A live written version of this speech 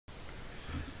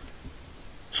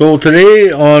So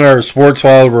today on our sports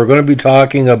file, we're going to be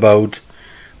talking about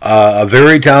a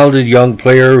very talented young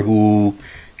player who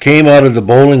came out of the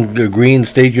Bowling Green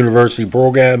State University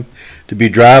program to be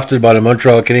drafted by the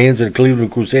Montreal Canadiens and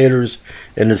Cleveland Crusaders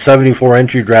in the 74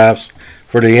 entry drafts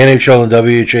for the NHL and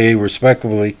WHA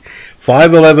respectively.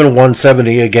 5'11",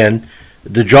 170 again.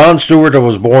 The John Stewart that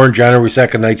was born January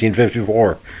 2nd,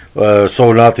 1954.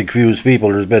 So not to confuse people,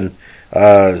 there's been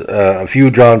a few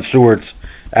John Stewarts,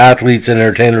 athletes and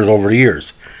entertainers over the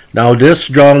years. Now this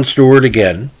John Stewart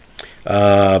again,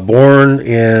 born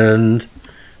in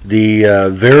the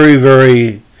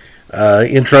very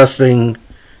interesting,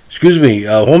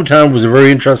 hometown was a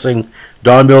very interesting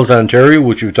Don Mills, Ontario,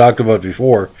 which we've talked about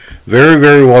before.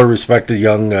 Very well respected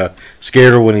young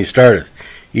skater when he started.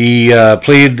 He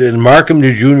played in Markham,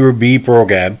 the Junior B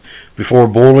program before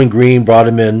Bowling Green brought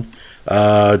him in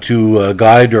to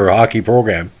guide their hockey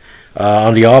program.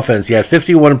 On the offense, he had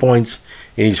 51 points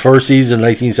in his first season in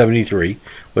 1973,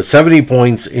 with 70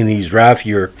 points in his draft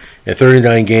year and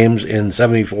 39 games in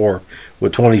 74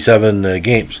 with 27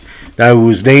 games. Now he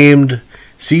was named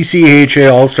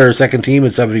CCHA All-Star Second Team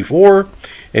in 74,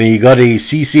 and he got a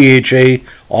CCHA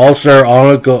All-Star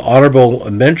Honorable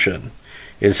Mention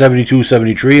in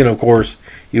 72-73, and of course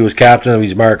he was captain of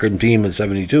his Markham team in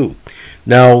 72.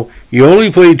 Now, he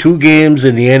only played 2 games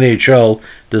in the NHL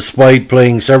despite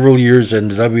playing several years in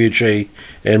the WHA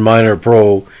and minor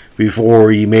pro before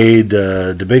he made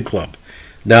the big club.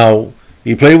 Now,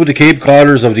 he played with the Cape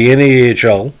Codders of the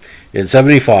NAHL in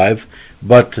 75,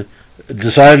 but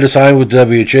decided to sign with the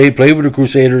WHA, played with the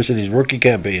Crusaders in his rookie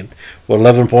campaign with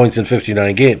 11 points in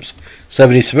 59 games.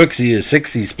 76, he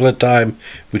split time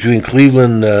between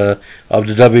Cleveland of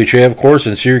the WHA, of course,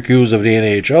 and Syracuse of the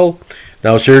NAHL.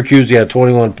 Now, Syracuse, he had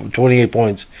 28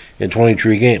 points in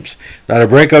 23 games. Now, the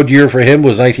breakout year for him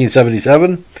was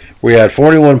 1977, where he had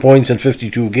 41 points in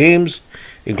 52 games,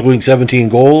 including 17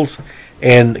 goals.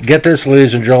 And get this,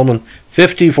 ladies and gentlemen,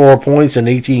 54 points in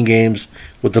 18 games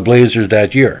with the Blazers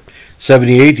that year.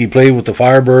 78, he played with the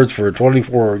Firebirds for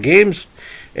 24 games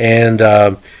and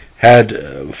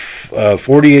had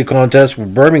 48 contests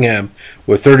with Birmingham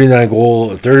with 39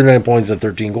 points and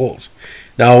 13 goals.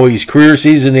 Now, his career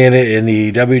season in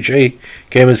the WHA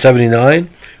came in 79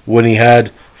 when he had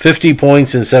 50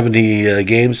 points in 70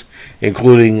 games,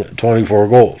 including 24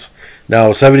 goals.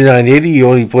 Now,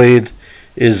 79-80, he played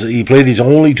his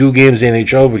only 2 games in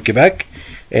NHL with Quebec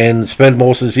and spent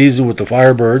most of the season with the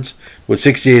Firebirds with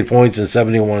 68 points in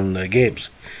 71 games.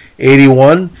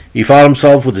 81, he found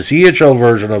himself with the CHL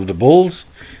version of the Bulls,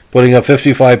 putting up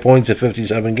 55 points in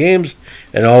 57 games,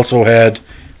 and also had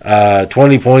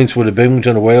 20 points with the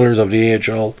Binghamton Whalers of the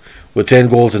AHL with 10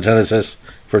 goals and 10 assists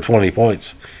for 20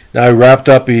 points. Now he wrapped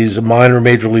up his minor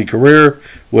major league career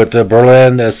with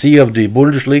Berlin SC of the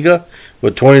Bundesliga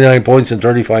with 29 points in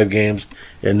 35 games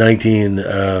in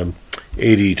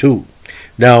 1982.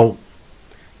 Now,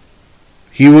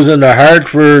 he was in the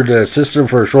Hartford system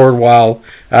for a short while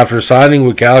after signing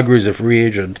with Calgary as a free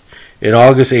agent in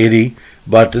August 80,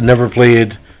 but never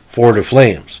played for the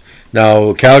Flames.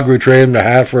 Now, Calgary traded him to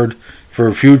Hartford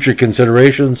for future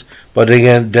considerations, but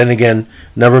then again,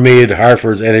 never made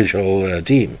Hartford's NHL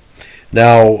team.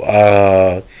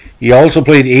 Now, he also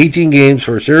played 18 games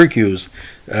for Syracuse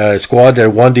squad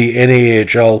that won the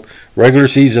NAHL regular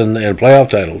season and playoff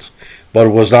titles, but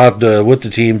was not with the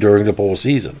team during the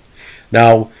postseason.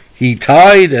 Now, he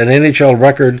tied an NAHL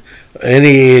record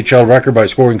by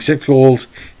scoring 6 goals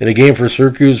in a game for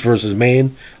Syracuse versus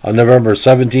Maine on November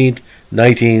 17th,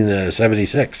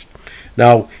 1976.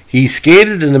 Now, he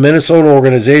skated in the Minnesota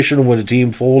organization when the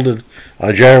team folded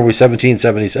on January 17,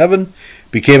 77,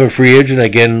 became a free agent,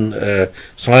 again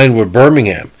signed with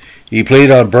Birmingham. He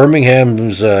played on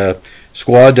Birmingham's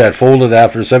squad that folded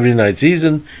after the 79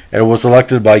 season and was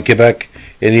selected by Quebec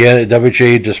in the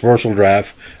WHA dispersal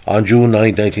draft on June 9,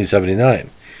 1979.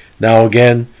 Now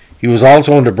again, he was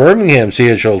also on the Birmingham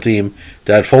CHL team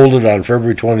that folded on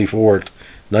February 24th,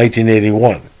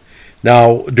 1981.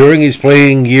 Now, during his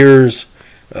playing years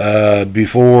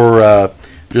before,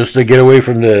 just to get away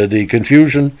from the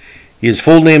confusion, his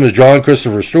full name is John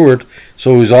Christopher Stewart,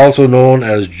 so he's also known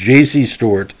as J.C.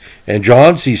 Stewart and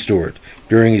John C. Stewart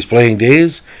during his playing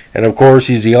days. And of course,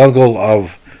 he's the uncle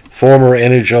of former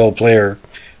NHL player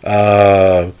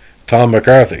Tom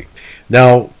McCarthy.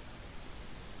 Now,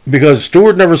 because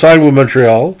Stewart never signed with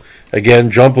Montreal, again,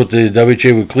 jumped with the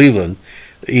WHA with Cleveland,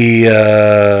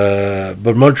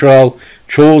 but Montreal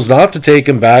chose not to take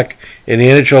him back in the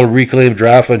NHL reclaimed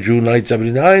draft on June 9,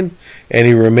 79, and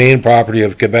he remained property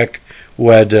of Quebec, who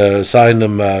had signed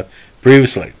him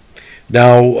previously.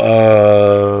 Now,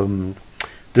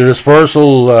 The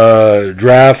dispersal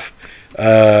draft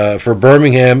for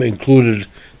Birmingham included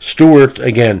Stewart.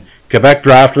 Again, Quebec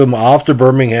drafted him off the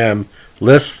Birmingham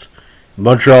list.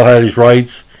 Montreal had his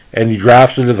rights, and he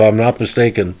drafted, if I'm not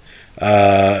mistaken,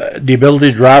 the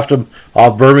ability to draft him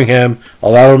off Birmingham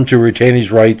allowed him to retain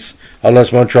his rights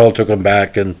unless Montreal took him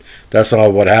back, and that's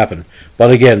not what happened.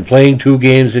 But again, playing 2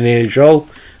 games in the NHL,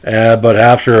 but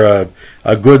after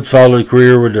a good solid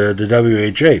career with the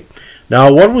WHA.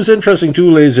 Now, what was interesting too,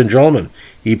 ladies and gentlemen,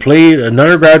 he played an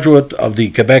undergraduate of the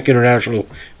Quebec International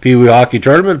Pee Wee Hockey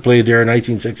Tournament, played there in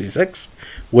 1966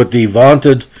 with the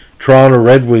vaunted Toronto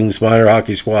Red Wings minor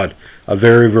hockey squad, a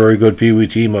very, very good Pee Wee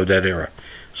team of that era.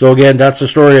 So again, that's the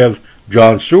story of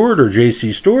John Stewart, or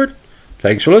J.C. Stewart.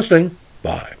 Thanks for listening.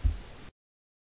 Bye.